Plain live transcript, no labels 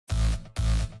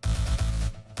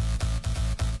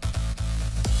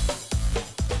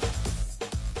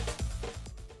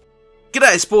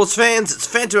G'day sports fans, it's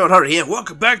Phantom here.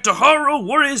 Welcome back to Hyrule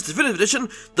Warriors Definitive Edition,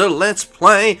 the Let's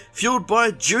Play, fueled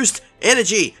by juiced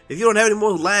energy. If you don't have any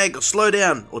more lag or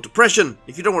slowdown or depression,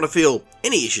 if you don't want to feel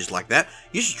any issues like that,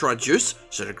 you should try Juice.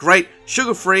 It's a great,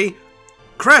 sugar-free,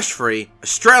 crash-free,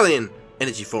 Australian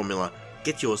energy formula.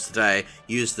 Get yours today.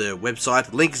 Use the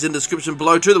website. Link is in the description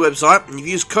below to the website. And if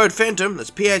you use code PHANTOM,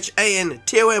 that's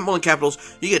PHANTOM, all in capitals,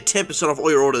 you get 10% off all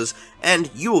your orders.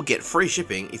 And you will get free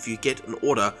shipping if you get an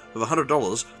order of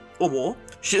 $100 or more.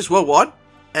 Ships worldwide.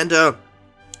 And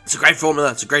it's a great formula.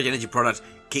 It's a great energy product.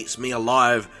 Keeps me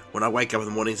alive when I wake up in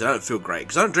the mornings. I don't feel great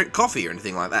because I don't drink coffee or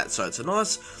anything like that. So it's a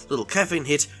nice little caffeine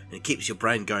hit and it keeps your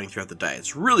brain going throughout the day.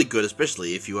 It's really good,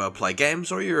 especially if you play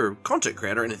games or you're a content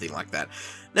creator or anything like that.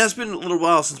 Now, it's been a little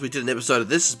while since we did an episode of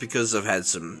this. It's because I've had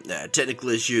some technical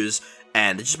issues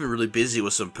and it's just been really busy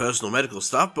with some personal medical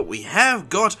stuff. But we have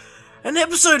got an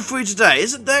episode for you today.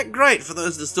 Isn't that great? For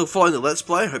those that are still following the Let's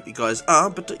Play, I hope you guys are.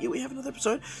 But yeah, we have another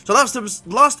episode. So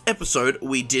last episode,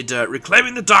 we did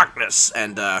Reclaiming the Darkness.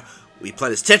 And we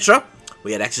played as Tetra.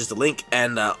 We had access to Link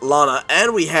and Lana,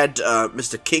 and we had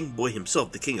Mr. King Boy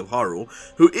himself, the King of Hyrule,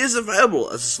 who is available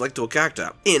as a selector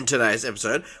character in today's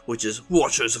episode, which is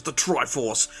Watchers of the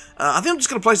Triforce. I think I'm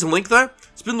just going to play some Link, though.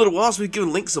 It's been a little while since we've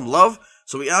given Link some love,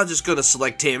 so we are just going to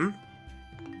select him.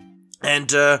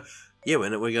 And, yeah,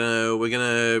 we're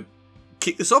gonna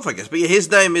kick this off, I guess. But yeah,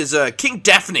 his name is King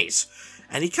Daphnes.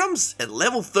 And he comes at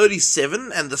level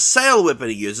 37, and the sail weapon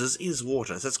he uses is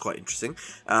water, so that's quite interesting.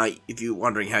 If you're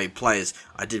wondering how he plays,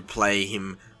 I did play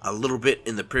him a little bit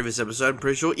in the previous episode, I'm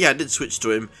pretty sure. Yeah, I did switch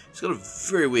to him. He's got a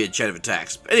very weird chain of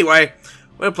attacks. But anyway,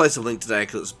 we're going to play some Link today,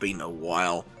 because it's been a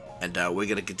while. And we're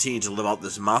going to continue to level up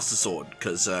this Master Sword,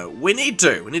 because we need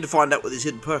to. We need to find out what these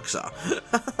hidden perks are.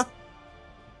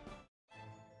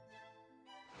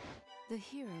 The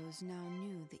heroes now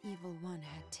knew the Evil One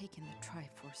had taken the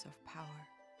Triforce of power.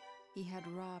 He had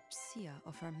robbed Sia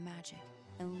of her magic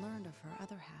and learned of her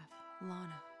other half,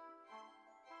 Lana.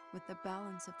 With the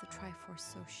balance of the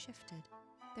Triforce so shifted,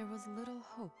 there was little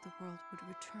hope the world would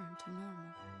return to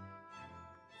normal.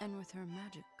 And with her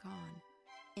magic gone,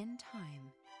 in time,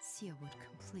 Sia would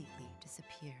completely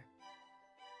disappear.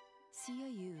 Sia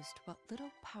used what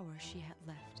little power she had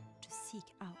left to seek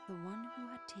out the one who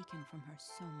had taken from her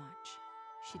so much.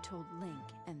 She told Link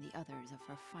and the others of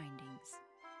her findings.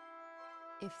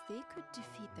 If they could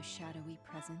defeat the shadowy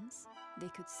presence, they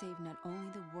could save not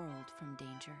only the world from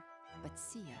danger, but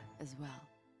Sia as well.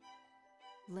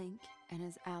 Link and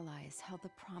his allies held the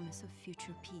promise of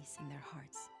future peace in their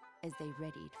hearts as they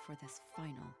readied for this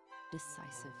final,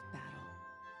 decisive battle.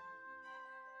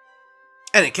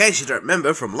 And in case you don't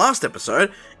remember from last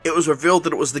episode, it was revealed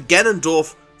that it was the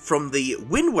Ganondorf from the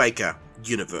Wind Waker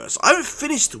universe. I haven't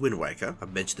finished Wind Waker,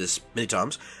 I've mentioned this many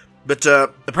times, but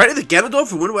apparently the Ganondorf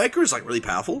from Wind Waker is like really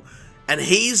powerful, and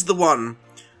he's the one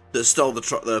that stole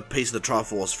the piece of the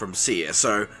Triforce from Sia.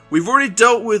 So we've already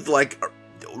dealt with like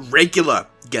regular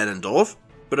Ganondorf,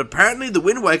 but apparently the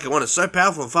Wind Waker one is so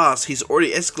powerful and fast, he's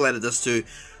already escalated us to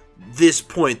this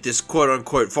point, this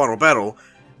quote-unquote final battle,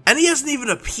 and he hasn't even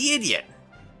appeared yet.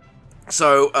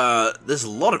 So, there's a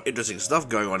lot of interesting stuff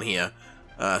going on here.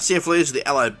 Sia flees to the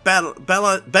Allied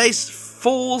base,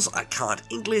 falls, I can't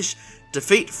English,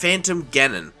 defeat Phantom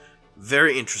Ganon.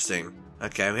 Very interesting.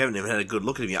 Okay, we haven't even had a good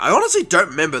look at him yet. I honestly don't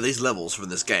remember these levels from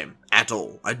this game, at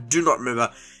all. I do not remember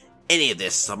any of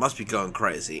this, so I must be going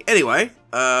crazy. Anyway,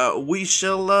 we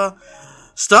shall,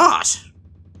 start.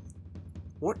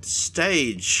 What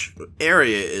stage,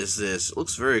 area is this? It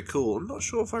looks very cool. I'm not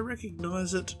sure if I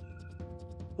recognize it.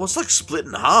 Well, it's like split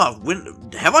in half.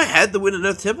 Have I had the Wind and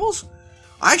Earth Temples?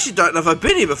 I actually don't know if I've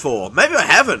been here before. Maybe I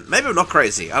haven't. Maybe I'm not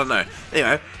crazy. I don't know.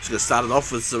 Anyway, just going to start it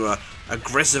off with some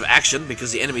aggressive action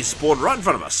because the enemies spawned right in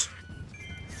front of us.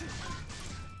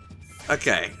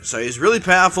 Okay, so he's really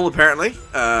powerful apparently.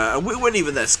 And we weren't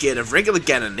even that scared of regular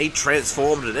Ganon. He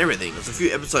transformed and everything. It was a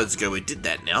few episodes ago we did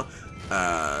that now.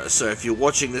 So if you're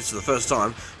watching this for the first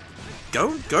time,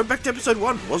 go back to episode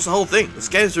 1. Watch the whole thing. This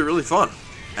game's been really fun.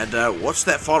 And watch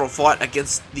that final fight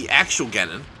against the actual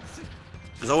Ganon,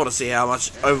 because I want to see how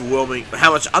much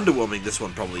underwhelming this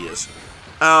one probably is.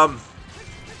 We're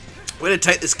going to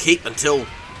take this keep until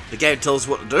the game tells us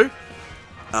what to do,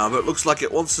 but it looks like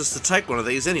it wants us to take one of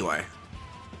these anyway.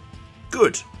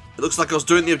 Good. It looks like I was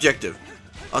doing the objective.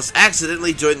 I was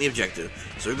accidentally doing the objective.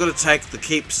 So we've got to take the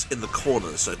keeps in the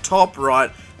corners. So top right,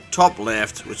 top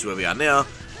left, which is where we are now,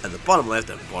 and the bottom left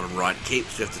and bottom right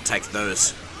keeps. We have to take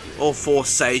those. All 4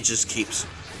 sages keeps.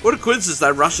 What a coincidence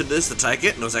they rushed into this to take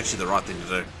it, and it was actually the right thing to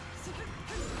do.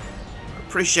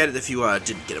 Appreciate it if you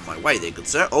didn't get in my way there, good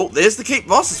sir. Oh, there's the keep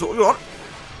boss, that's what we want.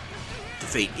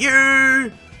 Defeat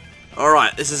you!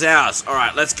 Alright, this is ours.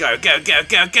 Alright, let's go. Go, go,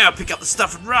 go, go. Pick up the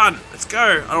stuff and run. Let's go.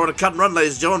 I don't want to cut and run,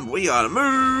 ladies and gentlemen. We gotta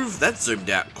move. That zoomed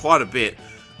out quite a bit.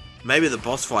 Maybe the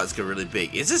boss fights get really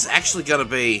big. Is this actually gonna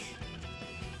be...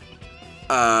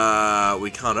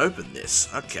 we can't open this.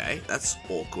 Okay, that's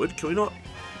awkward. Can we not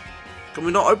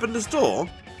open this door?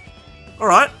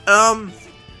 Alright,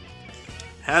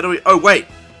 how do we... Oh, wait.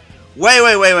 Wait.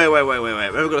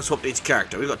 We've got to swap each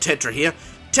character. We've got Tetra here.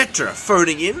 Tetra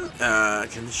phoning in.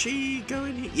 Can she go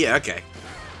in here? Yeah, okay.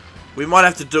 We might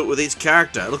have to do it with each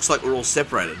character. It looks like we're all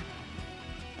separated.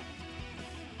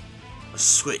 A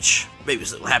switch. Maybe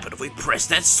something will happen if we press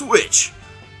that switch.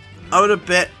 I'm gonna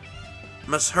bet...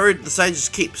 Must hurry to the Sage's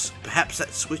Keeps. Perhaps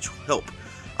that switch will help.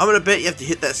 I'm gonna bet you have to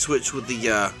hit that switch with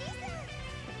the,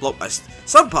 block my...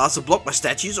 Some paths will block my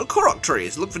statues or Korok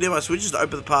trees. Look for nearby switches to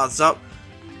open the paths up.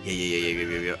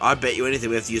 Yeah. I bet you anything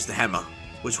we have to use the hammer,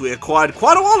 which we acquired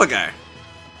quite a while ago.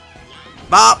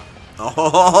 Bop!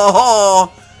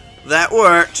 Oh, that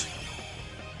worked.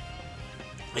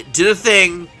 It did a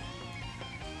thing.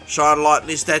 Shine a light in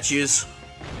these statues.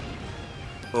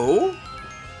 Oh,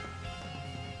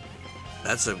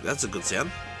 that's a good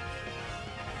sound.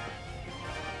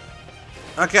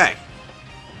 Okay.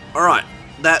 All right.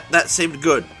 That seemed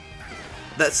good.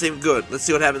 That seemed good. Let's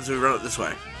see what happens when we run it this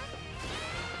way.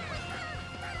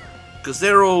 Because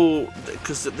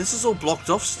this is all blocked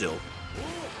off still.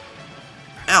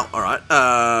 Ow, alright.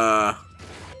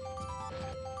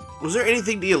 Was there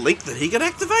anything near Link that he could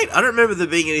activate? I don't remember there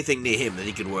being anything near him that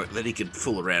he could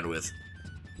fool around with.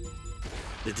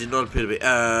 It did not appear to be.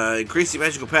 Increasing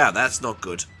magical power, that's not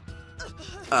good.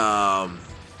 Lana,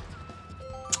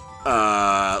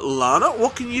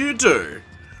 what can you do?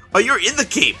 Oh, you're in the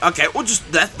keep. Okay, we'll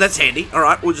just, that's handy.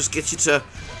 Alright, we'll just get you to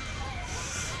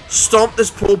stomp this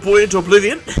poor boy into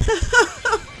oblivion.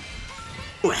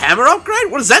 Ooh, hammer upgrade?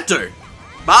 What does that do?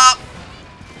 Bop!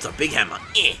 It's a big hammer.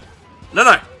 Eh. No.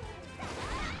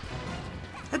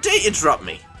 How dare you interrupt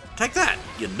me? Take that,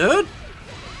 you nerd.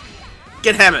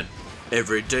 Get hammered.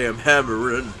 Every day I'm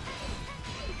hammering.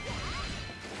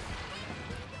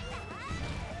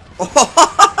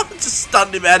 Oh, just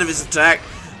stunned him out of his attack.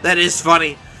 That is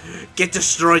funny. Get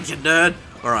destroyed, you nerd.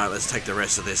 Alright, let's take the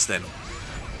rest of this then.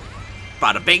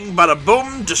 Bada bing, bada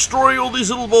boom, destroy all these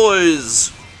little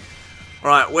boys.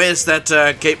 Alright, where's that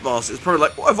gate boss? It's probably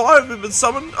like, have I been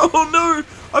summoned? Oh no,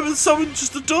 I've been summoned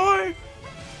just to die.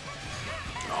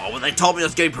 Oh, when they told me I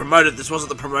was getting promoted, this wasn't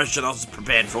the promotion I was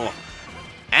prepared for.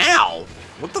 Ow!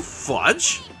 What the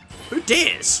fudge? Who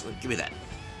dares? Give me that.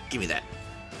 Give me that.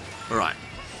 Alright.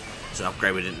 It's an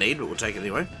upgrade we didn't need, but we'll take it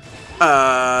anyway.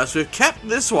 So we've capped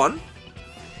this one.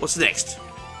 What's next?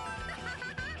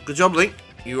 Good job, Link.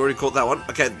 You already caught that one.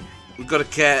 Okay, we've got to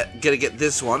get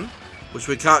this one, which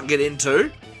we can't get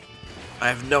into. I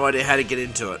have no idea how to get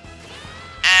into it.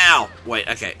 Ow! Wait,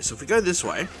 okay, so if we go this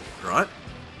way, right?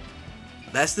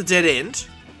 That's the dead end.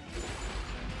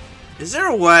 Is there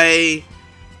a way...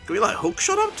 Can we, like, hook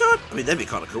shot up to it? I mean, that'd be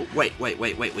kind of cool. Wait, we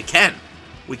can!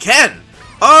 We can!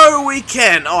 Oh, we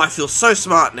can! Oh, I feel so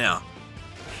smart now.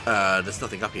 There's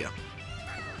nothing up here.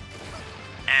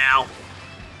 Ow!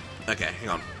 Okay, hang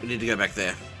on. We need to go back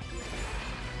there.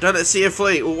 Don't let's see her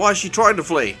flee. Well, why is she trying to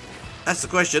flee? That's the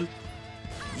question.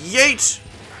 Yeet!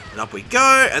 And up we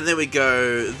go, and then we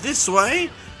go this way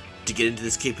to get into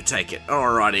this keep and take it.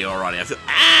 Alrighty. I feel...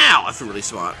 Ow! I feel really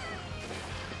smart.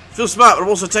 I feel smart, but I'm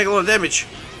also taking a lot of damage.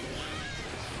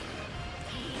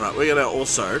 Right, we're gonna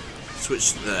also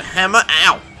switch the hammer.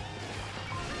 Ow!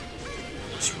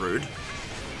 That's rude.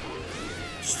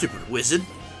 Stupid wizard.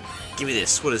 Give me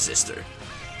this. What does this do?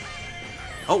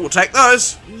 Oh, we'll take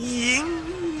those.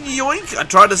 Yoink. I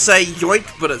tried to say yoink,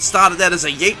 but it started out as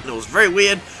a yeet, and it was very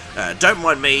weird. Don't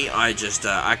mind me. I just,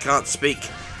 I can't speak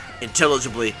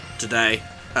intelligibly today.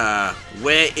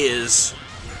 Where is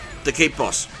the keep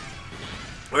boss?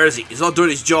 Where is he? He's not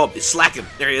doing his job. He's slacking.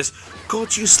 There he is.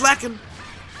 Caught you slacking.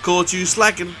 Caught you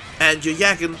slacking. And you're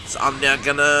yakking. So I'm now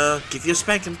gonna give you a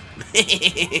spanking.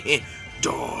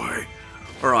 Die.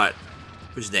 Alright.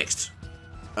 Who's next?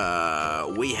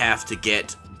 We have to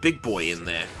get Big Boy in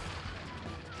there.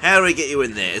 How do we get you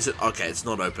in there? Is it... Okay, it's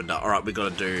not opened up. Alright, we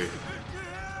gotta do...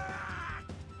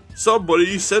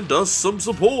 Somebody send us some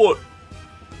support.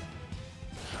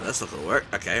 That's not gonna work.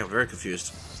 Okay, I'm very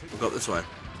confused. We'll go this way.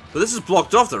 But this is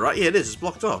blocked off though, right? Yeah, it is. It's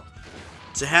blocked off.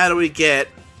 So how do we get...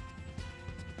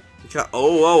 We can't...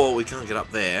 Oh, we can't get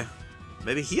up there.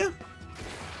 Maybe here?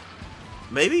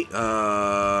 Maybe?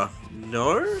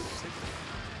 No?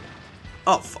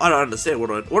 Oh, I don't understand.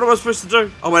 What am I supposed to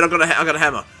do? Oh wait, I got a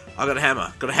hammer. I got a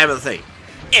hammer. Got to hammer the thing.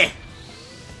 Eh.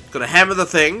 Got to hammer the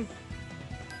thing.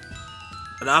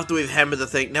 And after we've hammered the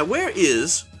thing... Now, where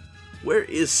is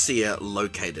Sia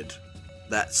located?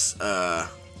 That's,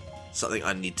 something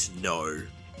I need to know.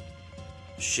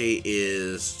 She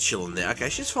is chilling there. Okay,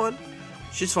 she's fine.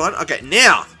 She's fine. Okay,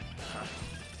 now!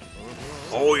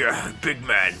 Oh, yeah, big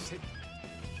man.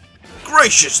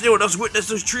 Gracious, no one else witnessed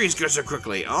those trees go so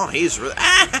quickly. Oh, he's really...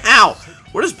 Ow!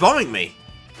 What is bombing me?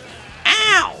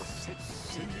 Ow!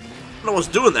 I don't know what's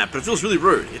doing that, but it feels really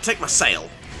rude. You take my sail.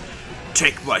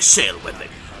 Take my sail with me.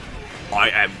 I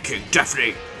am King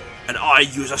Daphne, and I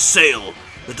use a sail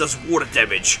that does water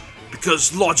damage.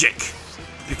 Because logic.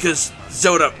 Because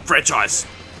Zelda franchise.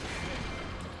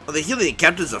 Are the healing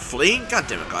captains are fleeing? God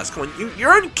damn it, guys. Come on.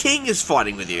 Your own king is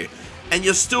fighting with you, and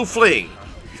you're still fleeing.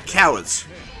 You cowards.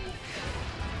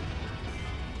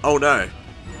 Oh no.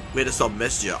 We had to stop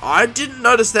messenger. I didn't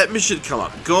notice that mission come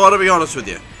up. Gotta be honest with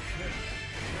you.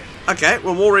 Okay,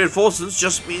 well, more reinforcements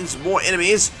just means more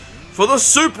enemies for the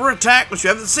super attack, which we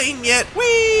haven't seen yet.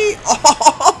 Whee!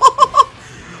 Oh!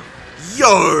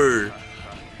 Yo!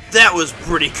 That was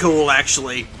pretty cool,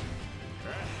 actually.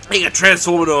 He can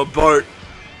transform into a boat.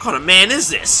 What kind of man is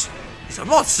this? He's a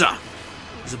monster.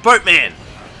 He's a boatman.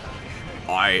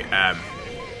 I am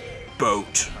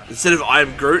boat. Instead of I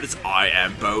am Groot, it's I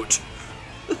am boat.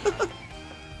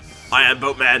 I am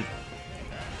boatman.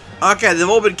 Okay, they've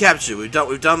all been captured. We've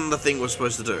done the thing we're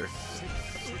supposed to do.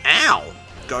 Ow!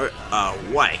 Go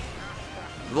away.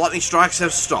 The lightning strikes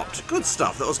have stopped. Good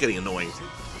stuff. That was getting annoying.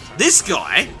 This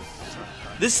guy,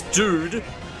 this dude,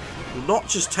 will not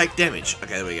just take damage.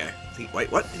 Okay, there we go.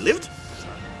 Wait, what? He lived?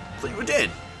 I thought you were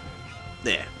dead.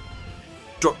 There.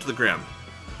 Drop to the ground.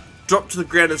 Drop to the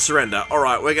ground and surrender.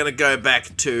 Alright, we're gonna go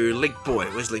back to Link Boy.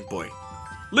 Where's Link Boy?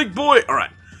 Link Boy!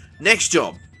 Alright. Next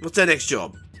job. What's our next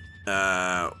job? We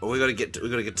gotta get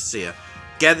to Sia.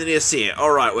 Gather near Sia.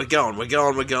 Alright, we're going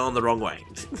the wrong way.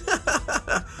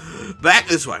 Back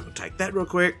this way. We'll take that real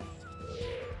quick.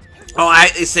 Oh, I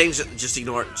hate these things. Just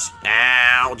ignore it.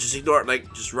 Ow! Just ignore it,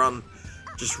 Link. Just run.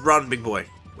 Just run, big boy.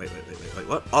 Wait,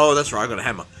 what? Oh, that's right, I got a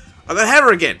hammer. I got a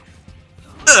hammer again.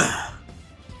 Ugh.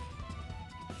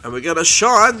 And we're gonna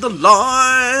shine the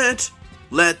light.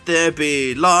 Let there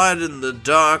be light in the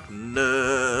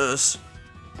darkness.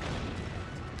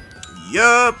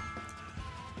 Yup.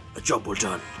 A job well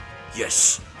done.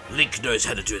 Yes, Link knows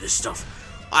how to do this stuff.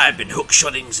 I have been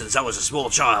hook-shotting since I was a small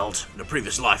child in a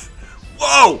previous life.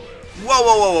 Whoa!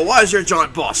 Whoa! Why is there a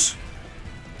giant boss?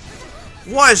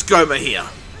 Why is Goma here?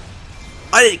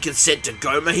 I didn't consent to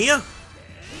Goma here.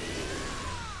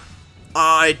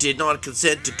 I did not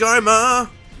consent to Goma.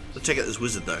 Let's check out this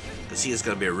wizard though, because he is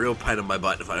going to be a real pain in my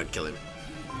butt if I don't kill him.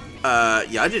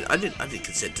 Yeah, I didn't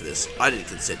consent to this. I didn't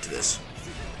consent to this.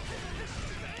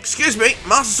 Excuse me,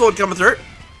 Master Sword coming through.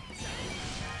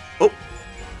 Oh,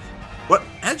 what?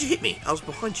 How'd you hit me? I was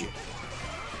behind you.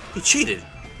 He cheated.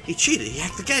 He cheated. He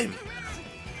hacked the game.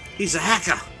 He's a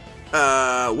hacker.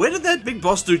 Where did that big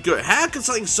boss dude go? How can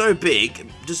something so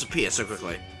big disappear so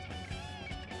quickly?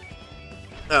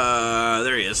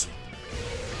 There he is.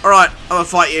 Alright, I'm gonna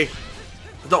fight you.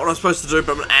 Not what I'm supposed to do,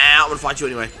 but I'm gonna fight you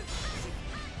anyway.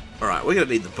 Alright, we're gonna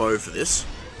need the bow for this.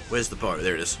 Where's the bow?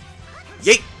 There it is.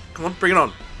 Yeet! Come on, bring it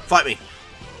on. Fight me.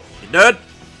 You nerd!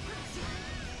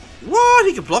 What?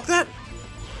 He can block that?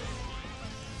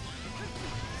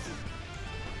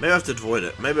 Maybe I have to avoid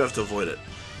it. Maybe I have to avoid it.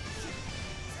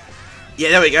 Yeah,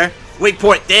 there we go. Weak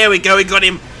point. There we go. We got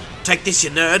him. Take this,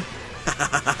 you nerd.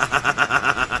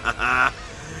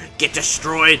 Get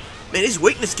destroyed. Man, his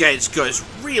weakness gauge goes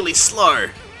really slow.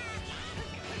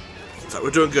 So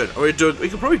we're doing good. We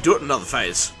can probably do it in another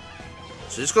phase.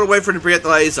 So just gotta wait for him to bring out the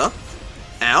laser.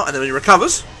 Ow, and then when he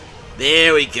recovers.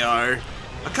 There we go.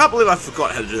 I can't believe I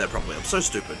forgot how to do that properly. I'm so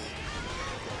stupid.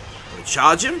 We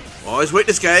charge him. Oh, his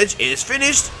weakness gauge is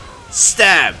finished.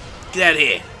 Stab. Get out of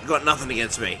here. You got nothing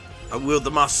against me. I wield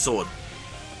the Master Sword.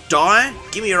 Die.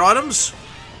 Give me your items.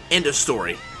 End of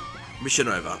story. Mission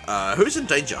over. Who's in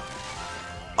danger?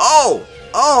 Oh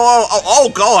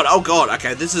god. Oh god.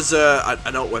 Okay, this is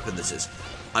I know what weapon this is.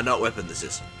 I know what weapon this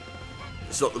is.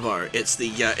 It's not the bow. It's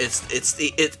the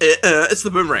it's the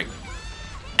boomerang.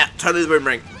 Ow, totally the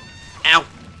boomerang. Ow.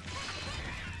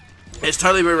 It's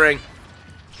totally boomerang.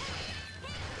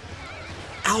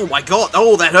 Oh my god.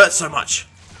 Oh, that hurts so much.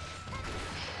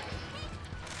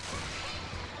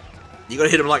 You gotta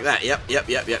hit them like that. Yep. And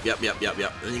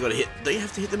you gotta hit. Do you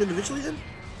have to hit them individually then?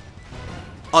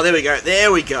 Oh, there we go.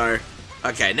 There we go.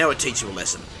 Okay, now we're teaching a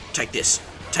lesson. Take this.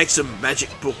 Take some magic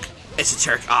book,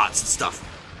 esoteric arts and stuff.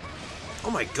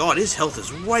 Oh my god, his health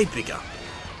is way bigger.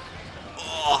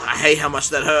 Oh, I hate how much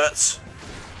that hurts.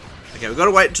 Okay, we've got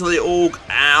to wait until they all...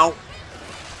 Ow.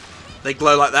 They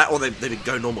glow like that, or they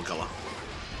go normal colour.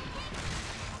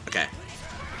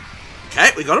 Okay,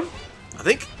 we got him. I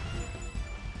think.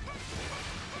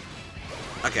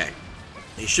 Okay.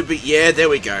 He should be... Yeah, there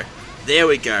we go. There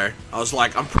we go. I was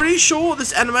like, I'm pretty sure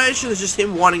this animation is just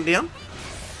him winding down.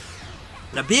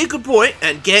 Now be a good boy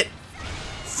and get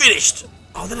finished.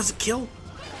 Oh, that doesn't kill.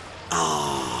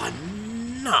 Oh,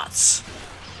 nuts.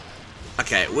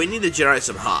 Okay, we need to generate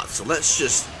some hearts. So let's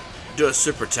just do a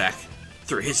super attack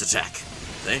through his attack.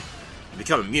 See?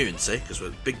 Become immune, see? Because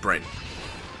we're big brain.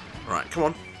 Alright, come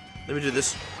on. Let me do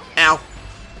this. Ow.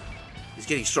 He's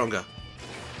getting stronger.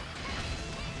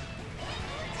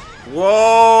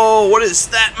 Whoa, what is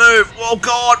that move? Oh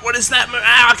god, what is that move?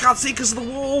 Ow, I can't see because of the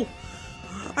wall.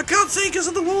 I can't see because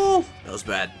of the wall. That was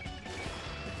bad.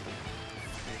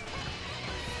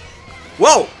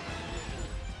 Whoa.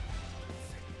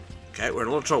 Okay, we're in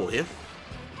a lot of trouble here.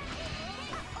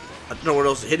 I don't know what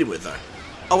else to hit him with though.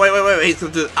 Oh, wait, he's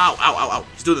gonna do it. Ow, ow, ow, ow.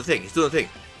 He's doing the thing, he's doing the thing.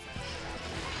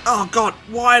 Oh god,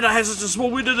 why did I have such a small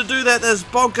window to do that? That's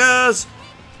bonkers.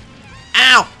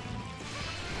 Ow.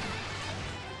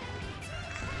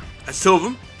 That's two of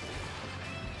them.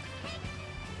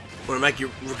 Want to make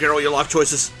you regret all your life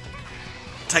choices.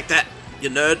 Take that, you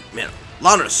nerd. Man,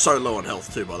 Lana is so low on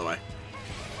health too, by the way.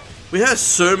 We have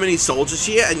so many soldiers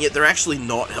here, and yet they're actually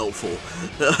not helpful.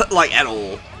 Like, at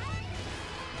all.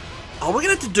 Oh, we're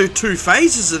going to have to do 2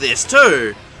 phases of this,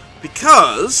 too.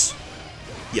 Because...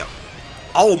 Yep.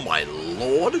 Oh, my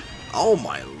lord. Oh,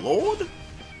 my lord.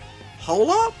 Hold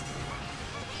up.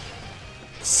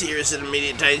 Serious and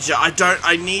immediate danger.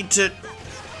 I need to...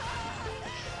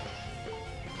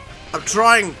 I'm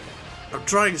trying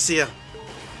to see her.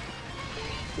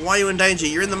 Why are you in danger?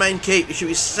 You're in the main keep. You should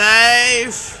be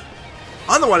safe.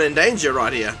 I'm the one in danger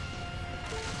right here.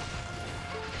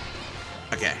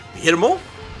 Okay, we hit them all.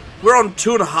 We're on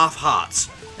 2.5 hearts.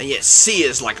 And yet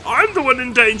Sia's like, I'm the one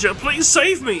in danger. Please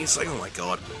save me. It's like, oh my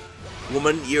god.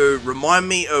 Woman, you remind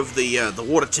me of the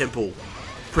water temple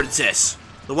princess.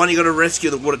 The one you got to rescue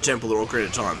the water temple at all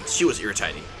created time. She was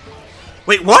irritating.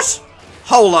 Wait, what?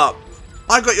 Hold up.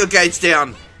 I got your gauge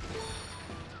down.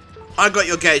 I got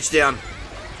your gauge down.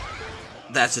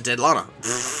 That's a dead Lana.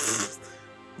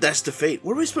 That's defeat.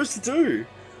 What are we supposed to do?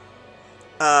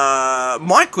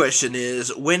 My question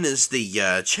is, when is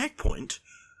the checkpoint?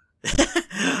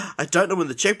 I don't know when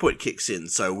the checkpoint kicks in,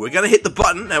 so we're going to hit the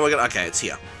button, and we're going to... Okay, it's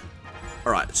here.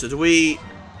 Alright, so do we...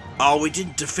 Oh, we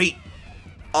didn't defeat...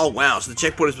 Oh, wow, so the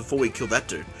checkpoint is before we kill that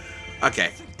dude.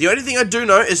 Okay, the only thing I do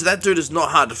know is that dude is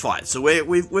not hard to fight, so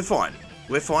we're fine.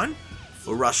 We're fine.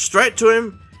 We'll rush straight to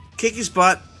him, kick his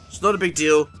butt. It's not a big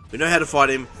deal. We know how to fight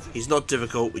him. He's not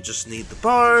difficult. We just need the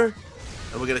bow.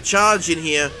 And we're going to charge in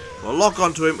here. We'll lock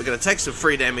onto him. We're going to take some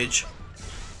free damage.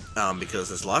 Because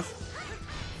that's life.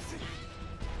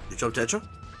 Good job, Tetra.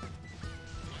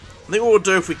 I think what we'll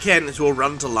do if we can is we'll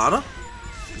run to Lana.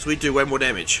 Because we do way more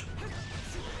damage.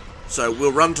 So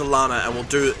we'll run to Lana and we'll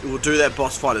do that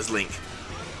boss fight as Link.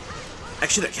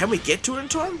 Actually, can we get to it in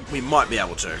time? We might be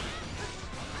able to.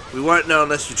 We won't know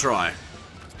unless we try.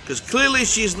 Because clearly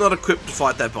she's not equipped to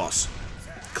fight that boss.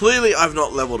 Clearly I've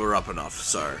not leveled her up enough,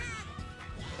 so...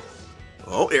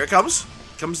 Oh, here it comes.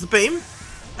 Comes the beam.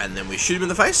 And then we shoot him in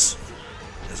the face.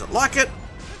 Doesn't like it.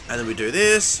 And then we do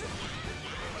this.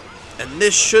 And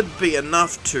this should be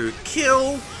enough to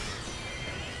kill.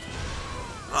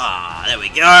 Ah, there we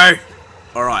go.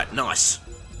 Alright, nice.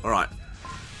 Alright.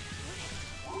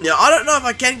 Now, I don't know if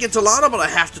I can get to Lana, but I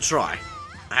have to try.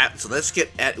 So let's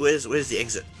get at... Where's the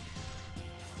exit?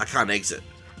 I can't exit.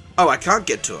 Oh, I can't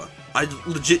get to her. I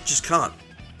legit just can't.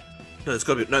 No, it's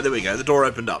gotta be... No, there we go. The door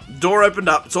opened up. Door opened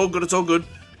up. It's all good. It's all good.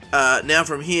 Now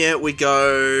from here, we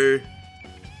go...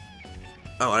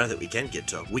 Oh, I don't think we can get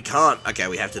to her. We can't. Okay,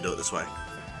 we have to do it this way.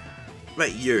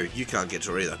 Mate, you can't get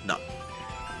to her either. No.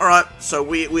 Alright, so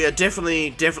we are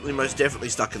definitely, most definitely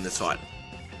stuck in this fight.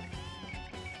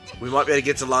 We might be able to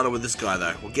get to Lana with this guy,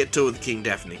 though. We'll get to it with King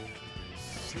Daphne.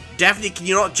 Daphne, can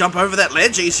you not jump over that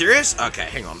ledge? Are you serious? Okay,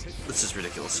 hang on. This is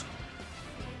ridiculous.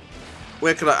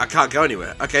 Where can I can't go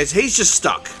anywhere. Okay, so he's just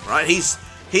stuck, right? He's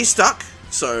stuck,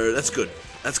 so that's good.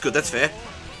 That's good, that's fair.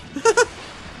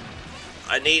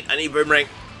 I need boomerang.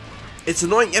 It's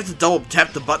annoying you have to double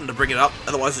tap the button to bring it up,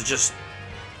 otherwise it just...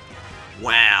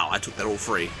 Wow, I took that all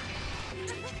free.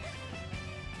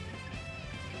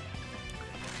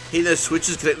 Hit those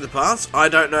switches connecting the paths? I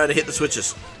don't know how to hit the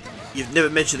switches. You've never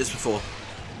mentioned this before.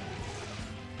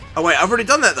 Oh wait, I've already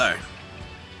done that though.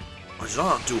 Oh, did I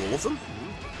not do all of them?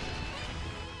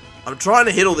 I'm trying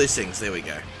to hit all these things. There we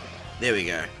go. There we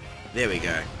go. There we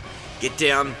go. Get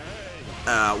down.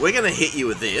 We're going to hit you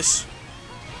with this.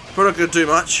 Probably not going to do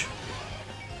much.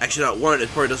 Actually, no, it won't. It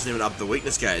probably doesn't even up the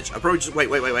weakness gauge. I probably just... Wait.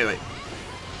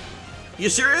 You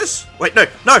serious? Wait, no,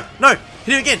 no, no.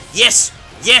 Hit him again. Yes.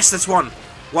 Yes, that's one.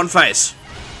 One phase.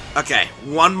 Okay,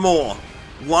 one more.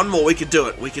 One more. We can do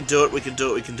it. We can do it. We can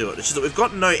do it. We can do it. It's just that we've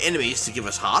got no enemies to give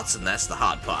us hearts, and that's the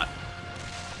hard part.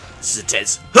 This is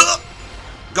intense. Huh!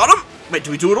 Got him. Wait, do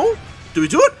we do it all? Do we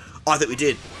do it? Oh, I think we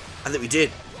did. I think we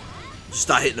did. Just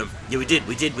start hitting them. Yeah, we did.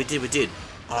 We did. We did. We did.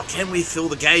 Oh, can we fill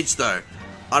the gauge, though?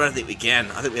 I don't think we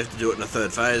can. I think we have to do it in a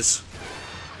third phase.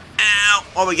 Ow!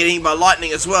 Oh, we're getting hit by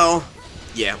lightning as well.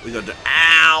 Yeah, we got to do...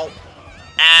 Ow!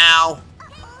 Ow!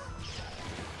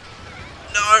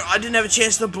 No, I didn't have a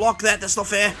chance to block that. That's not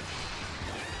fair.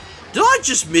 Did I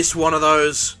just miss one of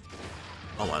those?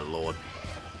 Oh, my lord.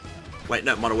 Wait,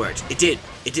 no, it might have worked. It did.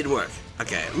 It did work.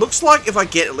 Okay, looks like if I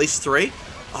get at least 3...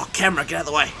 Oh, camera, get out of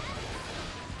the way.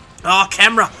 Oh,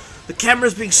 camera. The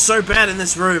camera's being so bad in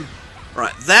this room.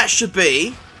 Right, that should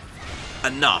be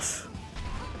enough.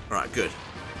 Alright, good.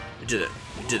 We did it.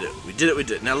 We did it. We did it. We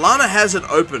did it. Now, Lana hasn't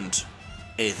opened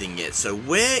anything yet. So,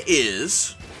 where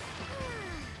is...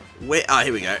 Where... Ah,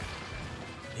 here we go.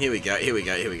 Here we go. Here we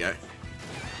go. Here we go.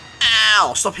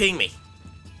 Ow! Stop hitting me.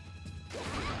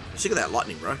 I'm sick of that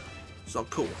lightning, bro. It's not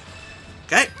cool.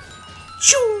 Okay.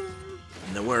 Shoo!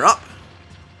 And then we're up.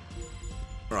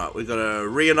 Right, we've got to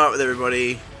reunite with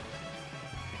everybody.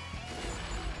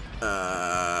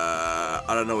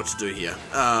 I don't know what to do here.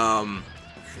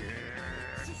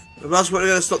 We're going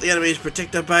to stop the enemies,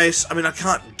 protect our base. I mean, I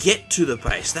can't get to the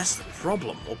base. That's the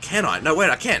problem. Or can I? No, wait,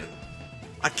 I can.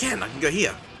 I can go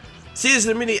here. See, there's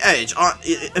an immediate age.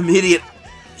 Immediate.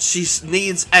 She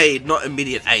needs aid, not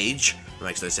immediate age. That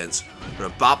makes no sense. I'm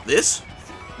going to bop this.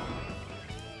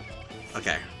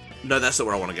 Okay. No, that's not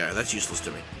where I want to go. That's useless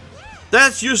to me.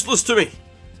 That's useless to me.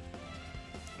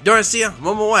 Don't I see her? I'm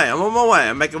on my way. I'm on my way.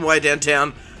 I'm making my way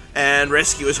downtown and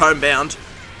rescue is homebound.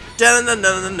 I'm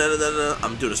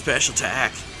doing a special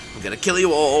attack. I'm gonna kill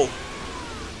you all.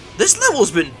 This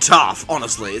level's been tough,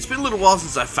 honestly. It's been a little while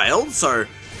since I failed, so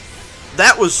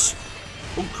that was...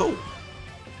 Oh, cool.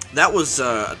 That was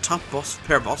a tough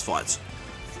pair of boss fights.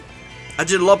 I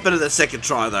did a lot better that second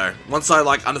try, though. Once I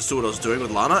understood what I was doing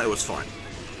with Lana, it was fine.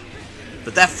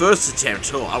 But that first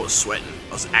attempt, oh, I was sweating.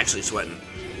 I was actually sweating.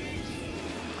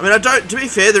 I mean, to be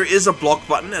fair, there is a block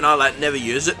button, and I never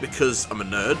use it because I'm a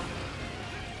nerd.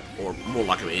 Or more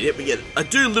like an idiot, but yeah, I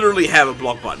do literally have a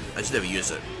block button. I just never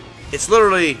use it. It's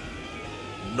literally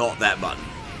not that button.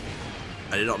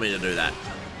 I did not mean to do that.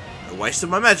 I wasted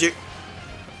my magic.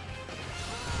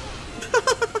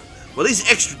 Well, he's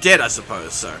extra dead, I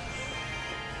suppose, so.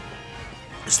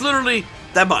 It's literally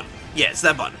that button. Yeah, it's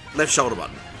that button. Left shoulder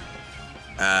button.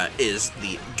 Is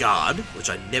the guard, which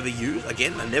I never use.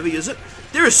 Again, I never use it.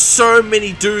 There are so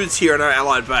many dudes here in our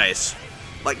allied base.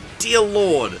 Like, dear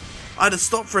lord. I had to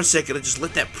stop for a second and just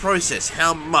let that process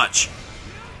how much.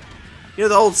 You know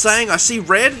the old saying, I see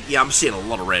red? Yeah, I'm seeing a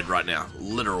lot of red right now.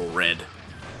 Literal red.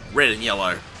 Red and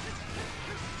yellow.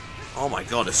 Oh my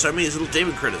god, there's so many little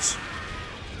demon critters.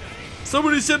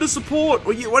 Somebody send us support!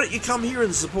 Well, why don't you come here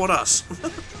and support us?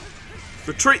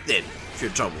 Retreat then, if you're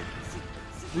in trouble.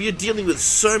 We are dealing with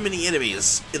so many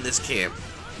enemies in this camp.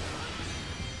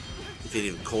 If you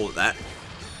even call it that.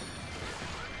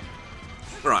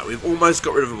 Alright, we've almost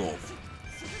got rid of them all.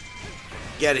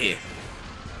 Get out of here.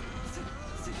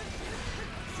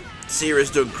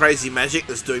 Sierra's doing crazy magic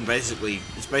that's doing basically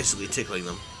tickling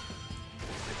them.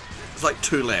 There's like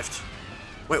 2 left.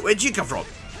 Wait, where'd you come from?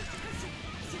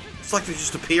 It's like they're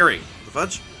just appearing. The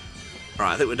fudge?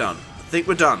 Alright, I think we're done. I think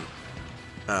we're done.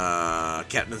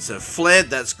 Captains have fled,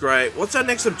 that's great. What's our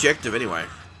next objective anyway?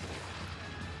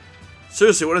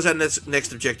 Seriously, what is our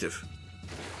next objective?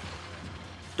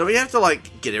 Do we have to,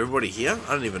 get everybody here?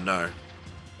 I don't even know.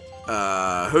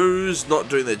 Who's not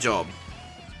doing their job?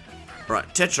 Right,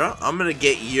 Tetra, I'm gonna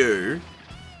get you.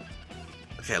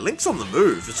 Okay, Link's on the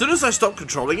move. As soon as I stop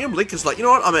controlling him, Link is like, you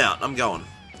know what, I'm out, I'm going.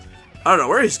 I don't know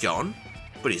where he's going,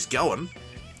 but he's going.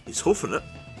 He's hoofing it.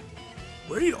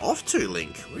 Where are you off to,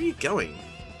 Link? Where are you going?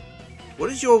 What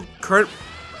is your current...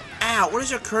 Ow, what is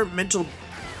your current mental...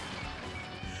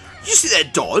 Did you see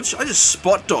that dodge? I just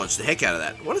spot dodged the heck out of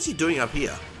that. What is he doing up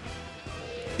here?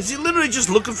 Is he literally just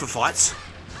looking for fights?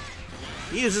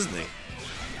 He is, isn't he?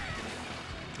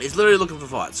 He's literally looking for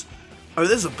fights. Oh,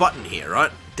 there's a button here,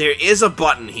 right? There is a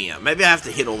button here. Maybe I have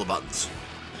to hit all the buttons.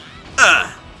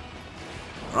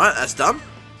 Alright, that's done.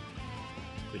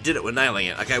 We did it, we're nailing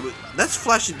it. Okay, that's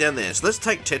flashing down there, so let's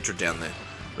take Tetra down there.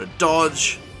 We're gonna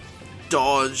dodge,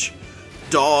 dodge,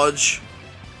 dodge.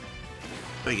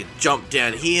 We can jump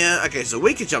down here. Okay, so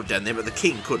we could jump down there, but the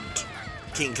king couldn't.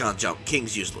 King can't jump.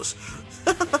 King's useless.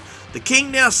 The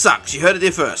king now sucks. You heard it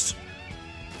there first.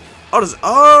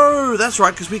 Oh, that's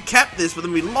right, because we capped this, but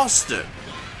then we lost it.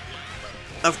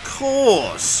 Of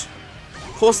course.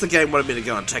 Of course the game wanted me to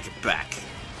go and take it back.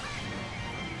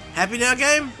 Happy now,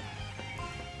 game?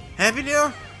 Happy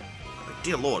now? Oh,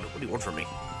 dear Lord, what do you want from me?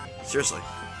 Seriously.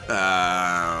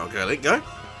 Okay, let go.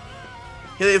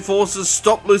 Healing forces,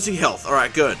 stop losing health.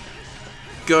 Alright, good.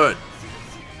 Good.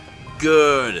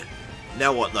 Good.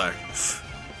 Now what, though?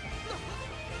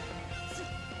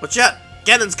 Watch out!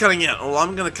 Ganon's cutting out. Well,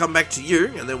 I'm gonna come back to you,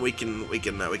 and then we can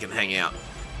hang out.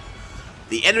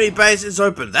 The enemy base is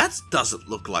open. That doesn't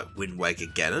look like Wind Waker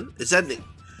Ganon. Is that?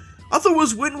 I thought it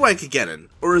was Wind Waker Ganon,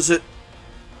 or is it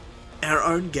our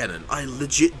own Ganon? I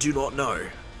legit do not know.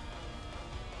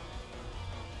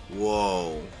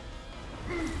 Whoa.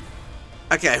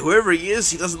 Okay, whoever he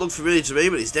is, he doesn't look familiar to me,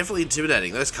 but he's definitely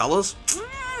intimidating. Those colours,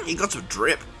 he got some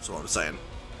drip. That's what I'm saying.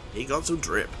 He got some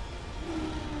drip.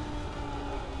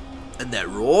 And that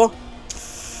roar.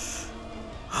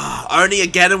 Only a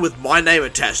Ganon with my name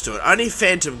attached to it. Only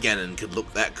Phantom Ganon could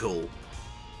look that cool.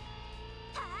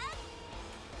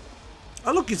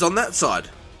 Oh look, he's on that side.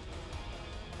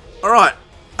 Alright,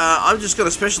 I'm just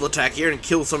gonna special attack here and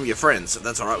kill some of your friends, if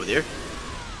that's alright with you.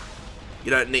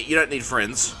 You don't need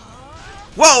friends.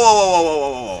 Whoa, whoa, whoa, whoa, whoa,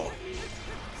 whoa,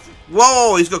 whoa.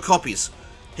 Whoa, he's got copies.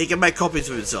 He can make copies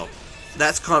of himself.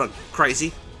 That's kind of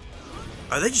crazy.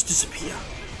 Oh, they just disappear.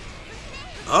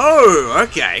 Oh,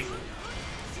 okay.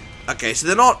 Okay, so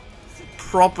they're not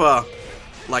proper,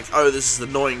 like, oh, this is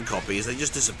annoying copies. They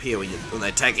just disappear when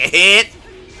they take a hit.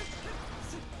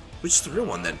 Which is the real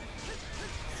one, then?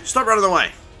 Stop running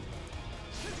away.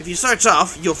 If you're so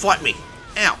tough, you'll fight me.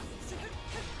 Ow.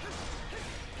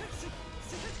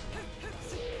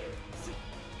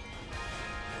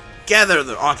 Gather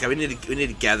them. Okay, we need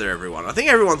to gather everyone. I think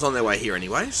everyone's on their way here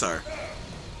anyway, so.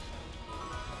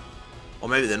 Or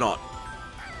maybe they're not.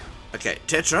 Okay,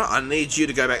 Tetra, I need you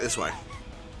to go back this way.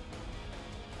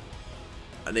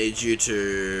 I need you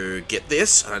to get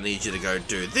this, and I need you to go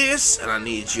do this, and I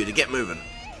need you to get moving.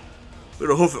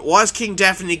 Little hoof it. Why is King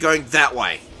Daphne going that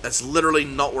way? That's literally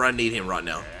not where I need him right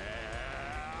now.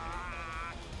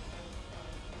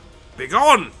 Be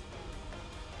gone!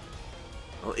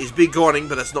 Well, he's big goning,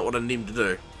 but that's not what I need him to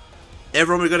do.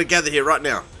 Everyone, we've got to gather here right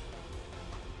now.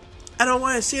 I don't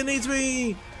want to see, needs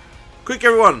me. Quick,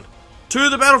 everyone. To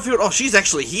the battlefield. Oh, she's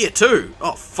actually here too.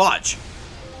 Oh, fudge.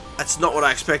 That's not what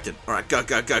I expected. Alright, go,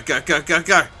 go, go, go, go, go,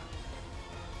 go.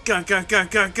 Go, go, go,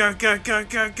 go, go, go, go,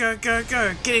 go, go, go,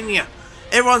 go. Get in here.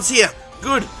 Everyone's here.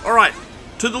 Good. Alright.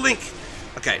 To the link.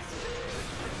 Okay.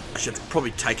 I should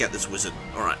probably take out this wizard.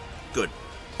 Alright. Good.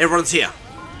 Everyone's here.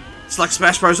 It's like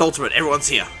Smash Bros. Ultimate. Everyone's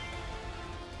here.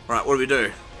 Alright, what do we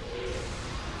do?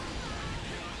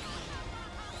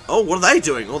 Oh, what are they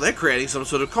doing? Oh, they're creating some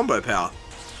sort of combo power.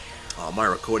 Oh, my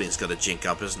recording's got to jink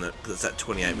up, isn't it? Because it's at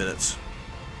 28 minutes.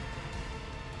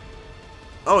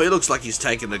 Oh, he looks like he's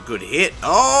taken a good hit.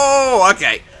 Oh,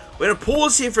 okay. We're going to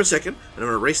pause here for a second, and I'm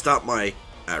going to restart my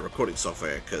recording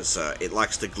software, because it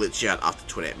likes to glitch out after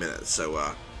 28 minutes.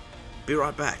 So, be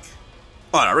right back.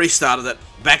 Alright, I restarted it.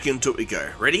 Back into it we go.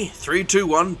 Ready? 3, 2,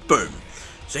 1, boom.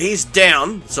 So he's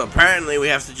down, so apparently we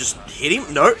have to just hit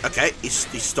him. No, okay, he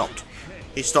stopped.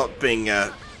 He stopped being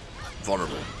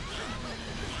vulnerable.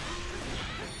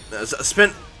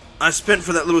 I spent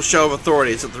for that little show of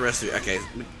authority. It's not the rest of it. Okay,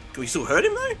 can we still hurt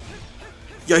him though?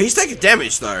 Yo, he's taking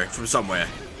damage though from somewhere.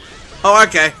 Oh,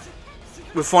 okay.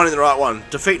 We're finding the right one.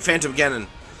 Defeat Phantom Ganon.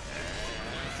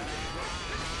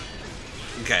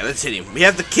 Okay, let's hit him. We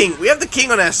have the king. We have the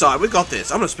king on our side. We got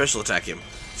this. I'm gonna special attack him.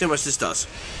 See how much this does.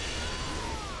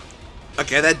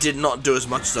 Okay, that did not do as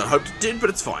much as I hoped it did, but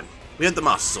it's fine. We have the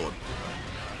Master Sword.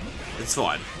 It's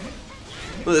fine.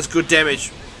 Look, that's good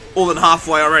damage. More than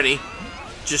halfway already.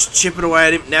 Just chipping away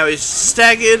at him. Now he's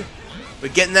staggered. We're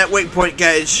getting that weak point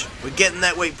gauge. We're getting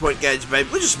that weak point gauge, babe.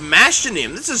 We're just mashing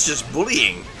him. This is just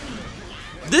bullying.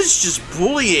 This is just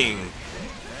bullying.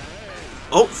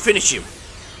 Oh, finish him.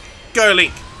 Go,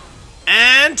 Link.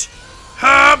 And...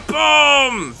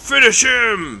 ha-bomb! Finish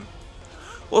him!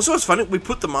 Also, it's funny. We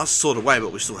put the Master Sword away,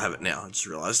 but we still have it now. I just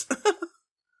realized.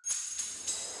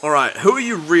 Alright, who are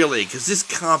you really? Because this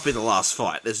can't be the last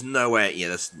fight. There's no way... yeah,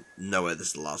 there's no way this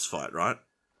is the last fight, right?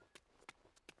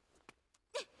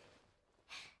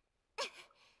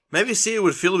 Maybe Sia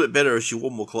would feel a bit better if she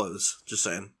wore more clothes. Just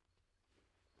saying.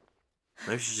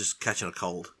 Maybe she's just catching a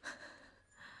cold.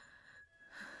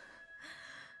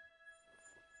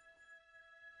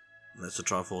 And that's the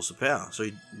Triforce of Power. So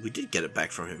we did get it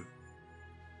back from him.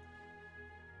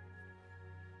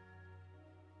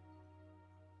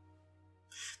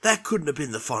 That couldn't have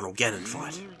been the final Ganon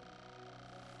fight.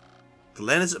 The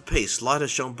land is at peace. Light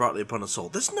has shone brightly upon us all.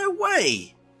 There's no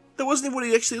way! That wasn't even what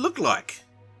he actually looked like.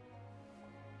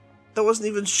 That wasn't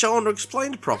even shown or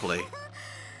explained properly.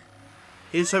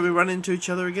 Here's how we run into each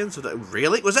other again. So that,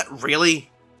 really? Was that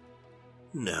really?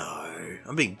 No.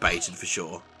 I'm being baited for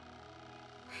sure.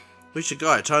 We should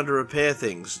go. Time to repair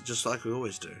things, just like we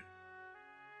always do.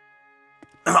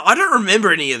 I don't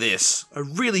remember any of this. I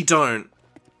really don't.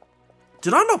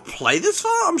 Did I not play this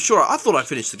far? I'm sure. I thought I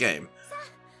finished the game.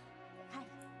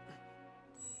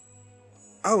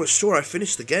 I was sure I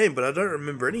finished the game, but I don't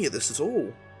remember any of this at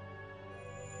all.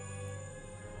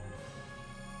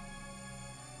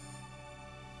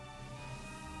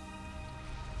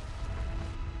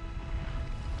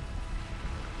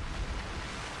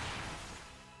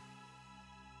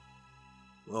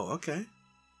 Oh, okay.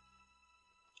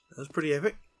 That was pretty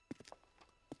epic.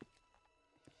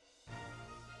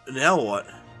 Now what?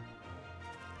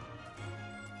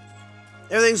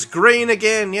 Everything's green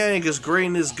again, yeah, because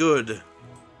green is good.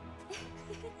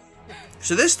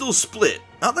 So they're still split,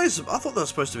 aren't they? I thought they were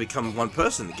supposed to become one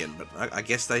person again, but I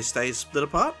guess they stay split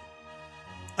apart?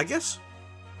 I guess?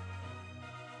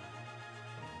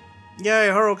 Yay,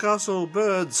 Hyrule Castle,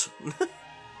 birds!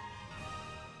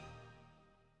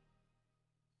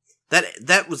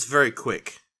 That was very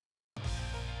quick.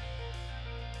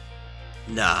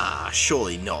 Nah,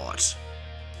 surely not.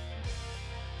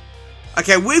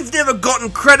 Okay, we've never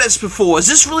gotten credits before. Is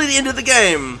this really the end of the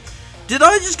game? Did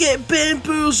I just get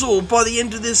bamboozled by the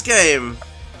end of this game?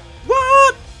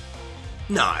 What?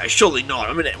 No, surely not.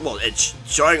 I mean, well, it's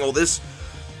showing all this.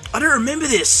 I don't remember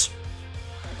this.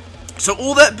 So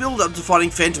all that build up to fighting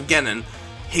Phantom Ganon,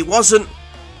 he wasn't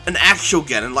an actual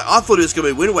Ganon. Like, I thought he was going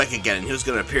to be Wind Waker Ganon. He was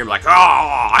going to appear and be like, oh,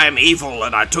 I am evil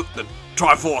and I took the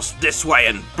Triforce this way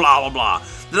and blah blah blah.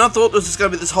 Then I thought this was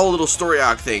going to be this whole little story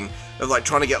arc thing of like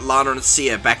trying to get Lana and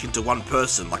Sia back into one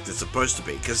person like they're supposed to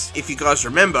be. Because if you guys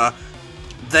remember,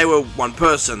 they were one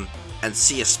person and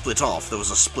Sia split off. There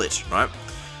was a split, right?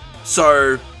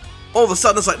 So all of a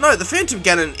sudden it's like, no, the Phantom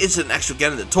Ganon isn't an actual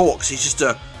Ganon that talks. He's just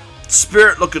a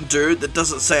spirit looking dude that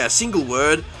doesn't say a single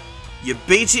word. You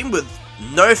beat him with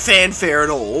no fanfare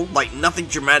at all, like nothing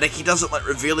dramatic. He doesn't like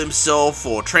reveal himself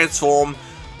or transform.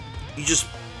 You just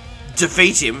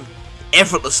defeat him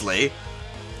effortlessly,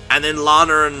 and then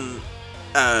Lana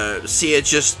and Sia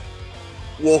just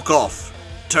walk off.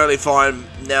 Totally fine.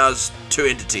 Now it's two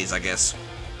entities, I guess.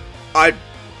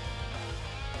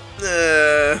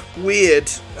 Weird.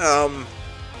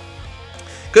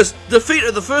 Because defeat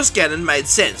of the first Ganon made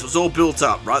sense. It was all built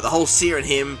up, right? The whole Sia and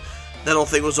him, that whole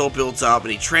thing was all built up,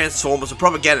 and he transformed. It was a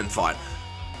proper Ganon fight.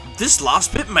 This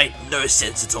last bit made no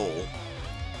sense at all.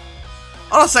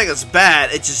 I'm not saying it's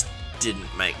bad, it just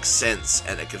didn't make sense,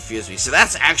 and it confused me. So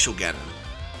that's actual Ganon.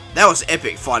 That was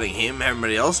epic, fighting him,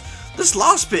 everybody else. This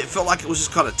last bit felt like it was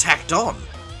just kind of tacked on.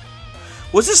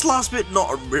 Was this last bit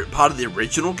not part of the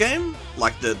original game?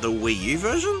 Like the Wii U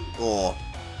version? Or...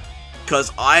 because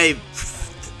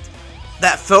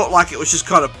that felt like it was just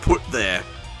kind of put there,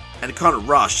 and it kind of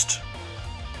rushed.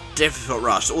 Definitely felt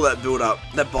rushed. All that build up,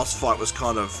 that boss fight was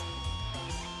kind of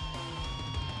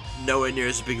nowhere near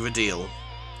as big of a deal.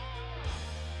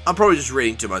 I'm probably just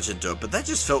reading too much into it, but that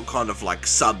just felt kind of like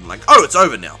sudden, like, oh, it's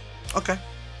over now. Okay.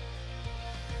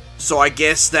 So I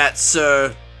guess that's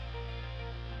the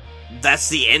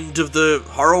end of the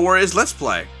Hyrule Warriors Let's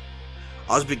Play.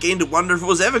 I was beginning to wonder if it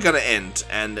was ever going to end,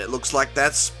 and it looks like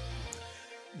that's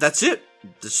it.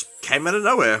 Just came out of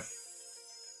nowhere.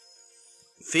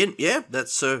 Finn, yeah,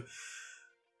 that's Hyrule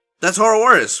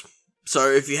Warriors.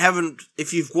 So if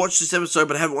you've watched this episode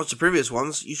but haven't watched the previous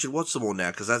ones, you should watch them all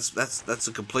now, because that's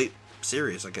a complete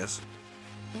series, I guess.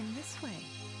 In this way,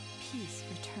 peace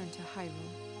returned to Hyrule.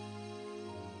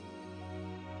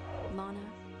 Lana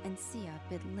and Sia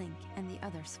bid Link and the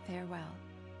others farewell,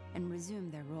 and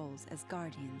resumed their roles as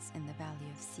guardians in the Valley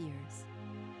of Seers.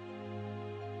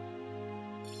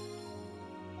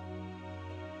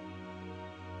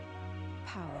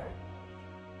 Power,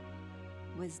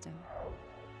 wisdom,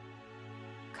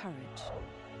 courage.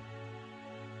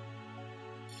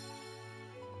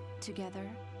 Together,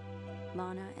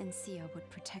 Lana and Sia would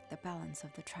protect the balance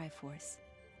of the Triforce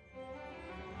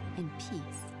in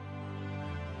peace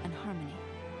and harmony.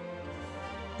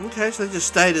 Okay, so they just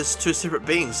stayed as two separate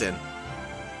beings then.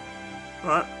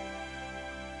 Alright.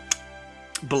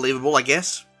 Believable, I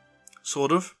guess.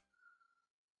 Sort of.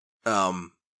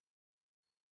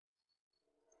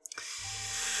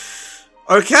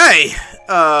 Okay.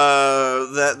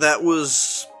 That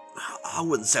was... I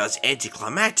wouldn't say it was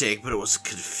anticlimactic, but it was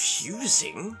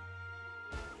confusing.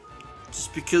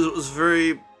 Just because it was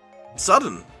very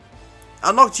sudden.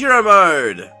 Unlocked hero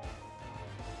mode!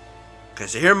 Okay,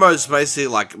 so hero mode is basically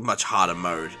like much harder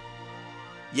mode.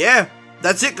 Yeah,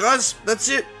 that's it, guys. That's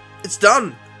it. It's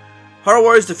done. Hyrule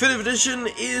Warriors Definitive Edition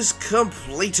is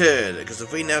completed. Because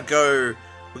if we now go,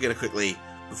 we're going to quickly,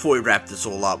 before we wrap this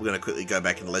all up, we're going to quickly go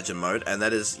back into Legend mode. And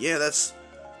that is, yeah, that's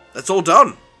all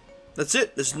done. That's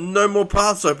it. There's no more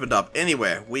paths opened up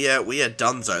anywhere. We are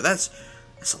donezo. That's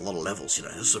a lot of levels, you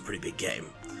know. This is a pretty big game.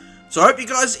 So I hope you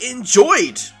guys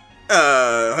enjoyed.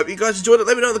 Let me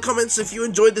know in the comments if you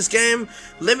enjoyed this game.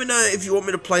 Let me know if you want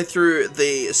me to play through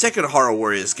the second Hyrule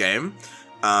Warriors game,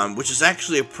 which is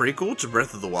actually a prequel to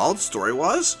Breath of the Wild,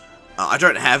 story-wise. I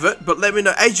don't have it, but let me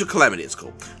know. Age of Calamity, it's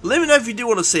called. Let me know if you do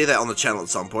want to see that on the channel at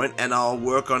some point, and I'll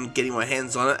work on getting my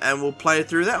hands on it, and we'll play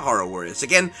through that Hyrule Warriors.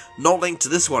 Again, not linked to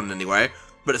this one anyway,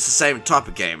 but it's the same type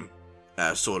of game,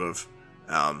 sort of.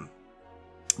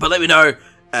 But let me know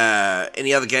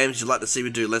any other games you'd like to see me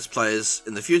do Let's Plays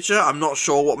in the future. I'm not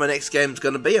sure what my next game's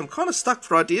going to be. I'm kind of stuck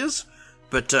for ideas,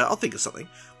 but I'll think of something.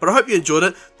 But I hope you enjoyed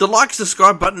it. The like,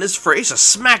 subscribe button is free, so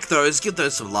smack those, give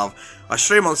those some love. I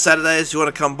stream on Saturdays. If you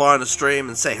want to come by on the stream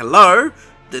and say hello,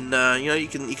 then you know, you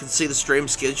can see the stream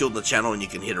schedule on the channel, and you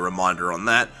can hit a reminder on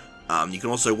that. You can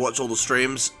also watch all the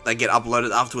streams. They get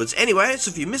uploaded afterwards anyway, so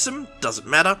if you miss them, doesn't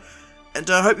matter. And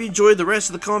I hope you enjoyed the rest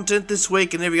of the content this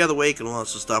week and every other week and all that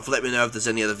sort of stuff. Let me know if there's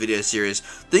any other video series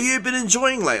that you've been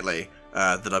enjoying lately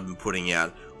that I've been putting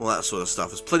out. All that sort of stuff.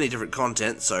 There's plenty of different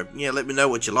content, so yeah, let me know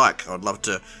what you like. I'd love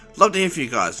to hear from you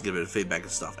guys and get a bit of feedback and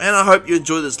stuff. And I hope you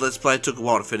enjoyed this Let's Play. It took a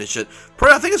while to finish it.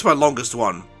 Probably, I think it's my longest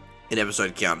one in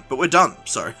episode count, but we're done.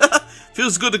 So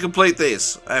feels good to complete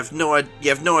these. You have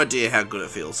no idea how good it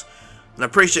feels. And I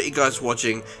appreciate you guys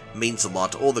watching. It means a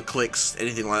lot. All the clicks,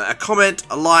 anything like that. A comment,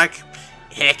 a like.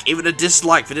 Heck, even a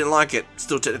dislike if you didn't like it,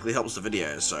 still technically helps the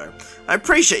video, so I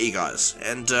appreciate you guys,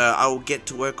 and I will get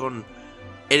to work on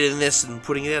editing this and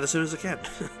putting it out as soon as I can.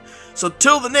 So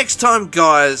till the next time,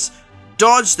 guys,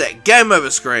 dodge that game over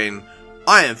screen.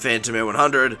 I am Phantom Air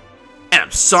 100, and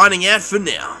I'm signing out for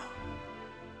now.